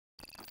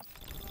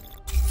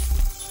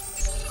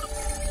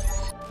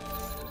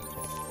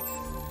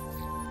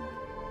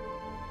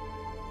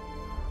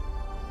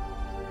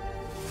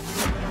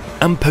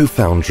Ampo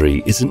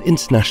Foundry is an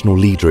international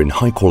leader in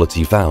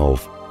high-quality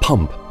valve,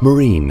 pump,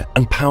 marine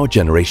and power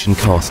generation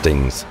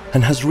castings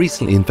and has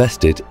recently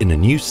invested in a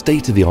new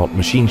state-of-the-art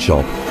machine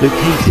shop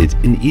located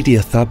in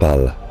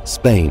Idiazabal,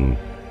 Spain.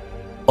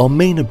 Our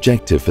main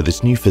objective for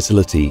this new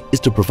facility is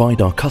to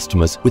provide our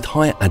customers with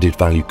higher added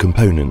value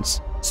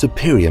components,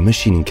 superior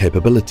machining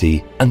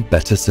capability and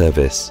better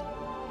service.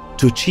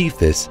 To achieve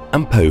this,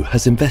 Ampo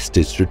has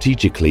invested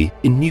strategically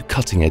in new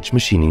cutting-edge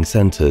machining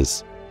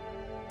centers.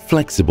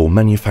 Flexible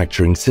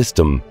Manufacturing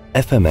System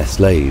 (FMS)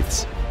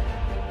 lathes.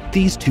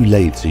 These two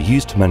lathes are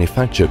used to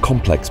manufacture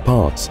complex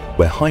parts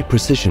where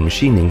high-precision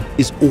machining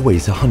is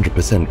always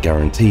 100%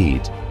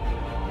 guaranteed.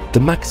 The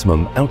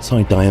maximum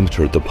outside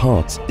diameter of the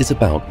parts is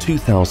about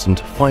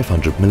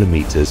 2,500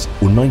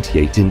 mm or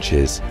 98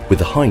 inches with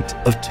a height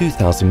of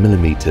 2,000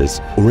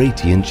 mm or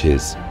 80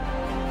 inches.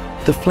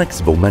 The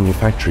flexible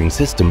manufacturing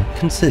system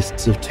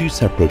consists of two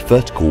separate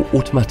vertical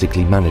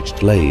automatically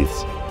managed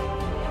lathes,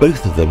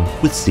 both of them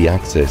with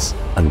C-axis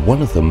and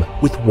one of them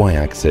with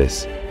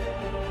Y-axis.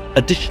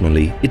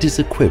 Additionally, it is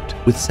equipped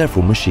with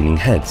several machining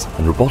heads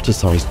and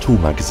roboticized tool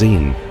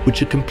magazine,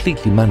 which are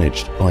completely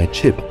managed by a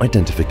chip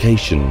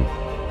identification.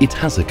 It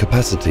has a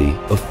capacity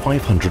of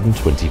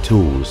 520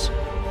 tools.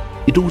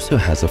 It also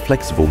has a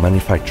flexible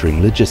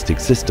manufacturing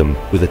logistics system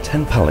with a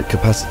 10-pallet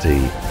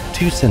capacity,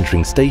 2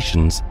 centering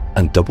stations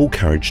and double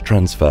carriage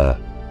transfer.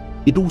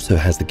 It also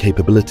has the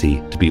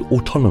capability to be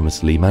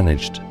autonomously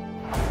managed.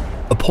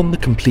 Upon the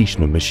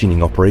completion of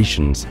machining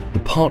operations, the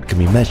part can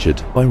be measured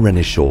by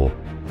Renishaw.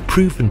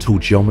 Proven tool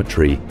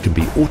geometry can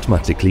be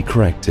automatically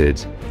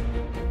corrected.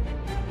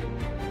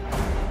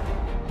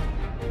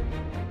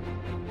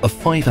 A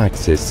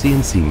 5-axis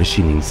CNC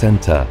machining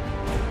center.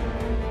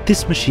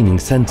 This machining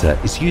center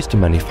is used to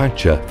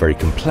manufacture very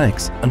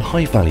complex and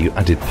high-value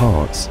added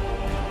parts.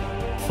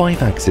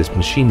 5-axis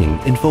machining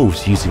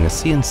involves using a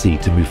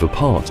CNC to move a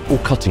part or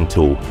cutting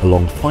tool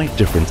along 5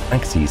 different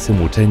axes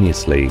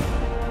simultaneously.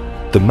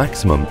 The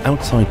maximum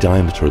outside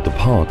diameter of the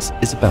parts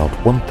is about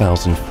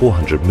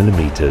 1,400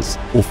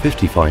 mm or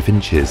 55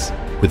 inches,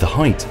 with a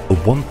height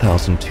of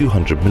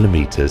 1,200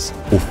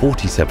 mm or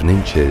 47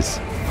 inches.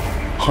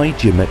 High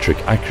geometric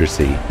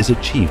accuracy is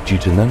achieved due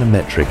to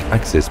nanometric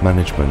axis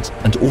management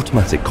and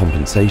automatic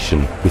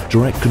compensation with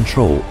direct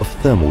control of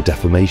thermal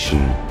deformation.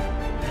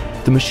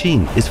 The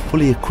machine is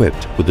fully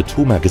equipped with a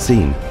tool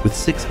magazine with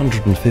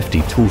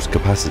 650 tools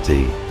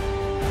capacity.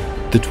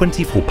 The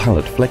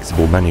 24-pallet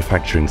flexible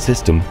manufacturing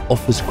system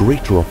offers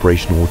greater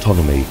operational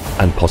autonomy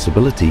and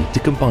possibility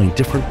to combine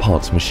different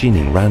parts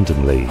machining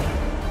randomly.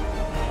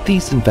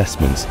 These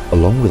investments,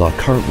 along with our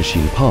current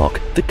machine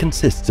park that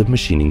consists of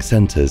machining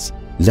centers,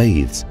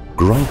 lathes,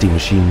 grinding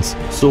machines,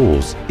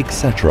 saws,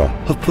 etc.,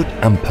 have put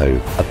Ampo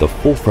at the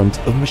forefront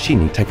of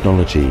machining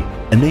technology,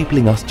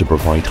 enabling us to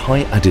provide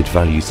high added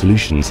value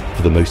solutions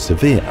for the most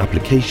severe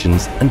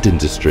applications and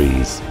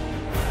industries.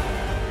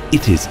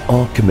 It is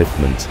our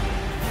commitment.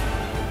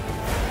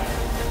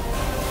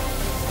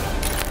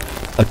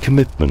 A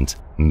commitment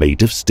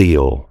made of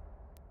steel.